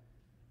them?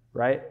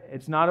 Right?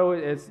 It's not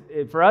always,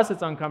 for us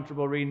it's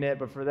uncomfortable reading it,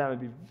 but for them it'd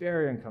be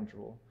very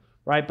uncomfortable.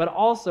 Right? But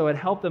also it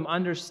helped them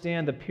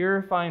understand the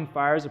purifying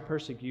fires of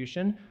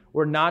persecution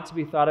were not to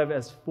be thought of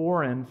as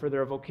foreign for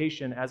their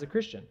vocation as a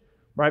Christian,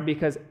 right?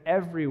 Because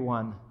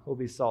everyone will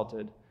be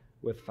salted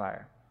with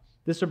fire.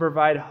 This will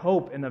provide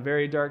hope in a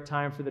very dark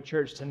time for the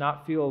church to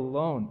not feel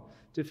alone,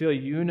 to feel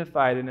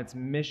unified in its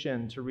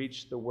mission to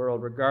reach the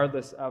world,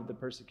 regardless of the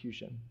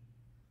persecution.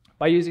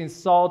 By using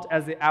salt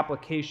as the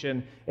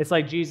application, it's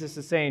like Jesus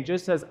is saying,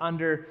 just as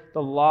under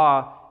the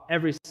law,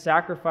 every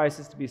sacrifice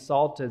is to be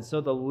salted,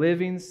 so the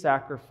living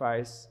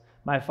sacrifice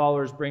my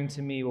followers bring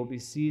to me will be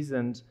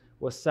seasoned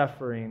with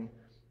suffering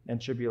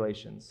and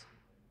tribulations.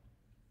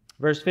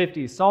 Verse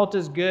 50, salt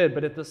is good,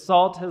 but if the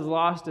salt has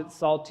lost its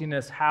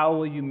saltiness, how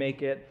will you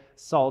make it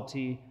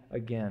salty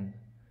again?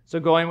 So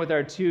going with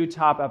our two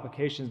top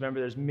applications, remember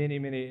there's many,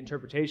 many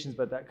interpretations,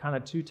 but that kind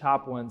of two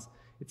top ones,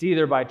 it's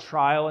either by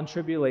trial and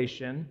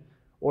tribulation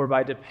or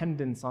by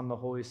dependence on the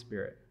Holy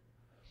Spirit.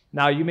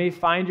 Now, you may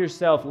find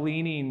yourself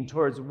leaning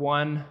towards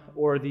one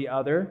or the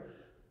other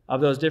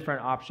of those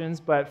different options,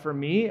 but for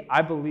me,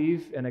 I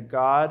believe in a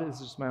God, this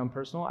is just my own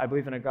personal, I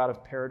believe in a God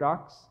of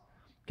paradox.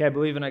 Okay, I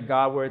believe in a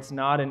God where it's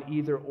not an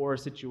either-or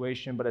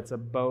situation, but it's a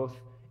both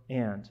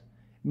and.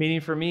 Meaning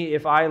for me,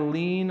 if I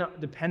lean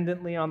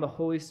dependently on the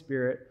Holy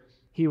Spirit,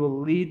 He will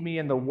lead me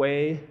in the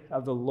way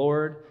of the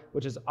Lord,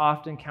 which is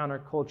often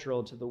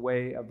countercultural to the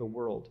way of the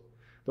world.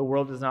 The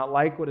world does not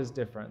like what is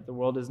different. The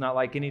world does not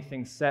like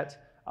anything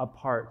set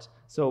apart.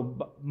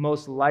 So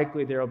most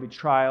likely there will be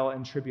trial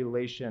and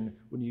tribulation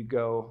when you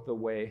go the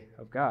way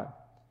of God,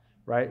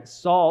 right?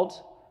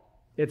 Salt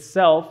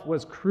itself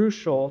was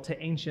crucial to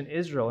ancient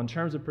Israel in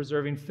terms of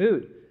preserving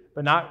food,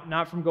 but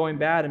not from going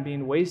bad and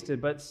being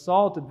wasted. But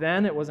salt,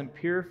 then it wasn't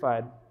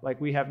purified like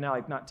we have now,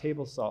 like not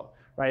table salt,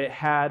 right? It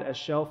had a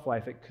shelf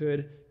life. It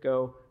could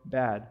go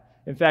bad.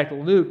 In fact,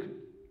 Luke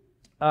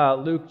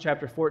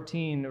chapter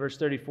 14, verse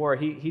 34,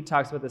 he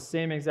talks about the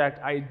same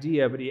exact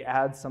idea, but he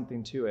adds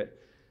something to it.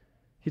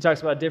 He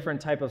talks about a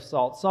different type of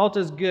salt. Salt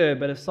is good,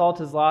 but if salt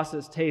has lost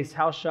its taste,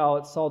 how shall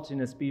its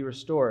saltiness be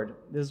restored?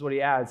 This is what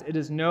he adds. It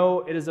is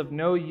of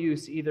no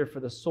use either for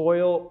the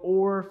soil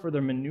or for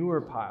the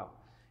manure pile.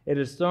 It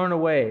is thrown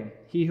away.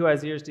 He who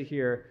has ears to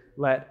hear,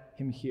 let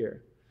him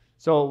hear.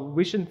 So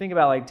we shouldn't think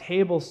about like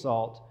table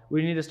salt.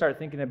 We need to start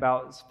thinking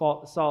about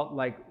salt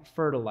like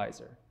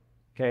fertilizer,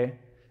 okay?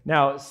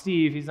 Now,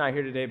 Steve, he's not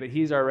here today, but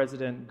he's our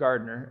resident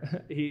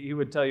gardener. He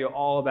would tell you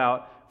all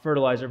about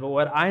fertilizer. But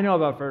what I know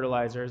about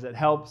fertilizer is it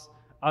helps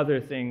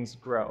other things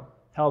grow,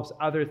 helps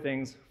other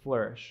things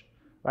flourish,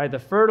 right? The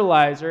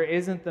fertilizer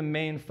isn't the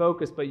main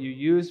focus, but you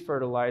use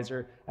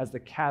fertilizer as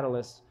the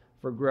catalyst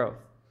for growth.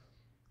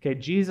 Okay,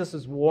 Jesus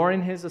is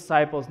warning his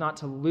disciples not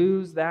to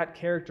lose that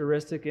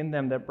characteristic in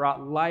them that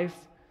brought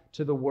life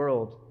to the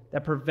world,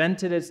 that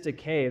prevented its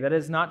decay. That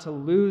is not to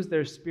lose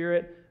their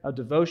spirit of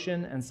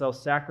devotion and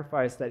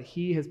self-sacrifice that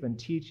he has been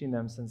teaching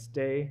them since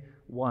day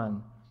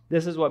one.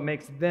 This is what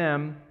makes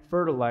them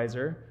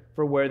fertilizer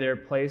for where they're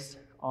placed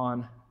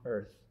on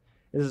earth.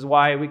 This is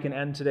why we can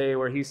end today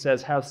where he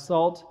says, have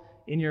salt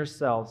in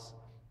yourselves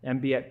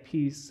and be at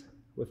peace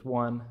with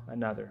one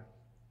another.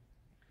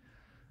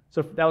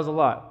 So that was a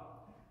lot.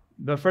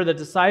 But for the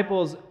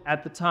disciples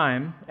at the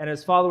time and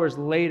his followers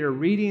later,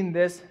 reading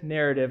this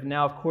narrative,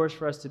 now of course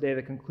for us today,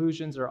 the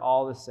conclusions are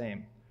all the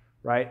same,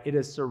 right? It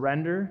is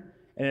surrender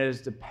and it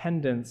is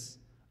dependence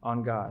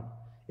on God.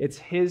 It's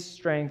his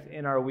strength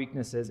in our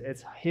weaknesses.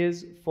 It's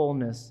his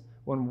fullness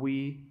when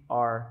we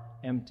are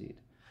emptied.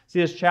 See,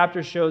 this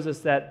chapter shows us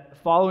that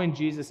following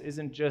Jesus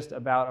isn't just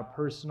about a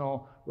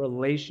personal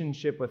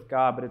relationship with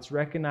God, but it's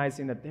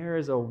recognizing that there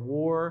is a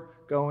war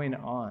going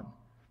on.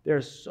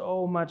 There's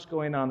so much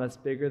going on that's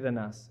bigger than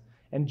us.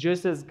 And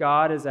just as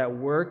God is at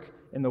work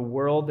in the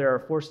world, there are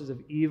forces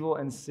of evil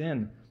and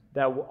sin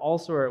that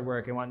also are at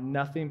work and want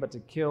nothing but to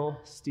kill,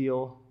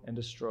 steal, and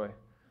destroy.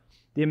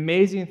 The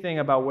amazing thing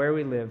about where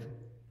we live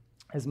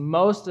is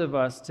most of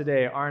us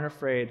today aren't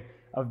afraid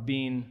of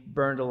being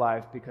burned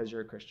alive because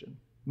you're a Christian.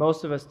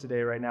 Most of us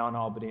today right now in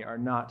Albany are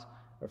not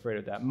afraid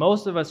of that.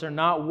 Most of us are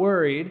not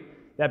worried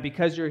that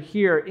because you're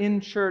here in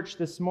church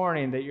this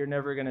morning that you're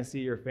never going to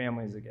see your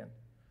families again.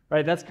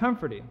 Right? That's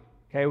comforting.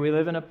 Okay, we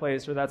live in a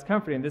place where that's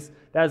comforting.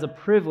 That is a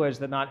privilege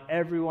that not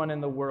everyone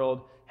in the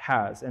world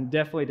has, and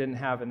definitely didn't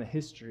have in the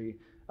history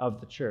of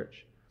the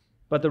church.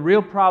 But the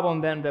real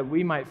problem then that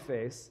we might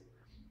face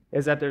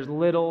is that there's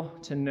little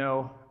to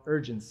no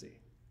urgency.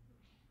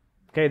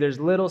 Okay, there's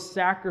little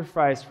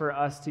sacrifice for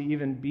us to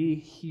even be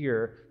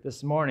here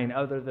this morning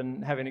other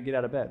than having to get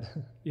out of bed.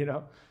 You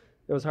know,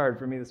 it was hard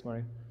for me this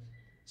morning.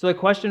 So the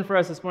question for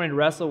us this morning to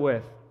wrestle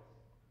with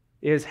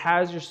is,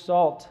 has your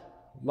salt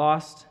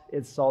lost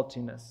its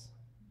saltiness?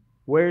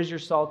 Where's your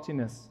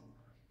saltiness?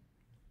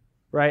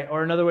 Right?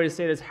 Or another way to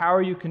say it is, how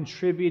are you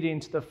contributing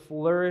to the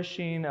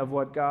flourishing of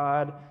what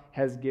God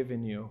has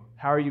given you?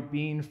 How are you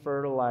being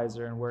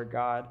fertilizer in where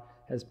God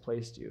has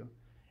placed you?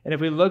 And if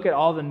we look at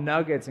all the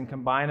nuggets and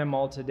combine them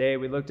all today,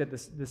 we looked at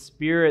the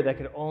spirit that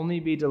could only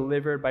be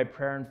delivered by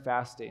prayer and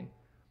fasting,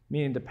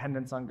 meaning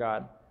dependence on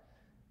God.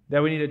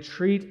 That we need to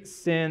treat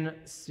sin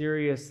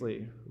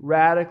seriously,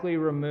 radically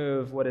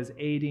remove what is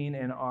aiding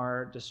in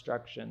our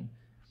destruction.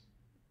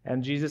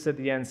 And Jesus at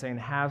the end saying,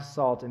 have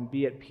salt and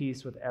be at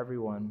peace with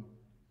everyone.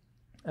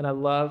 And I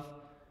love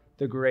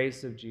the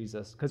grace of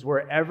Jesus, because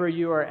wherever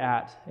you are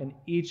at, in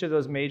each of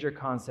those major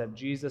concepts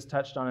Jesus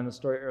touched on in the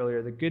story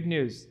earlier, the good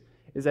news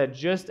is that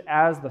just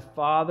as the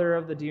father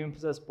of the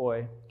demon-possessed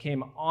boy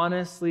came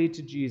honestly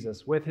to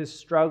Jesus with his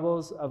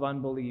struggles of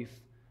unbelief,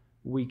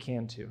 we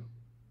can too.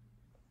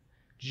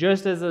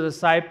 Just as the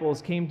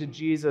disciples came to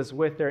Jesus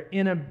with their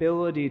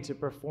inability to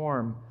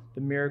perform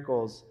the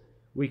miracles,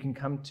 we can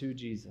come to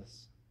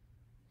Jesus.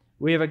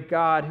 We have a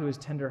God who is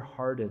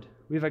tender-hearted.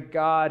 We have a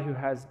God who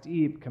has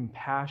deep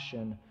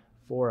compassion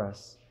for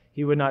us.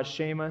 He would not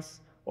shame us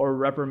or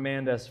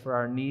reprimand us for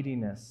our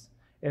neediness.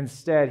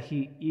 Instead,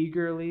 he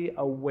eagerly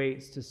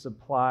awaits to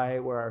supply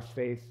where our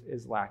faith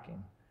is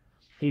lacking.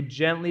 He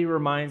gently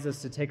reminds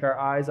us to take our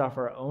eyes off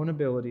our own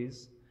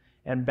abilities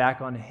and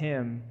back on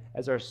him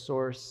as our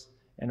source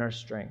and our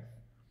strength.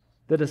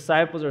 The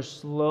disciples are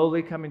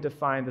slowly coming to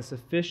find the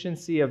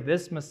sufficiency of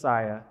this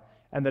Messiah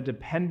and the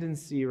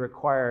dependency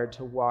required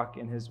to walk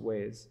in his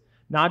ways.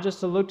 Not just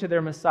to look to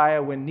their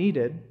Messiah when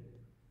needed,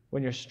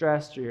 when you're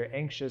stressed or you're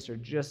anxious, or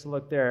just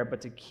look there,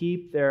 but to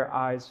keep their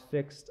eyes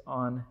fixed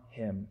on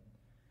him.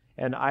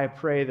 And I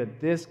pray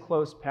that this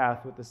close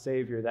path with the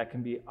Savior, that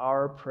can be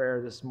our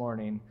prayer this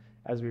morning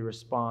as we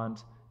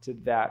respond to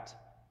that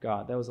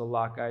God. That was a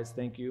lot, guys.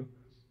 Thank you.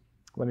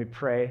 Let me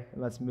pray,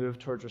 and let's move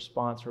towards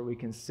response where we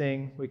can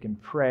sing, we can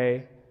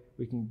pray,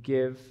 we can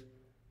give,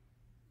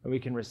 and we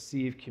can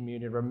receive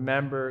communion.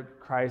 Remember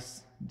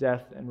Christ's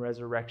death and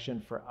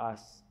resurrection for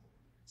us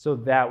so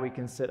that we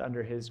can sit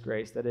under his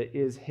grace, that it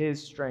is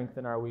his strength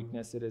in our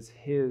weakness. It is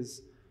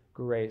his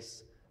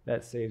grace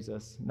that saves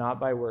us, not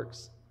by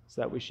works,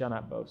 so that we shall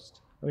not boast.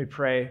 Let me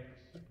pray,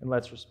 and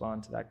let's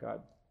respond to that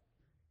God.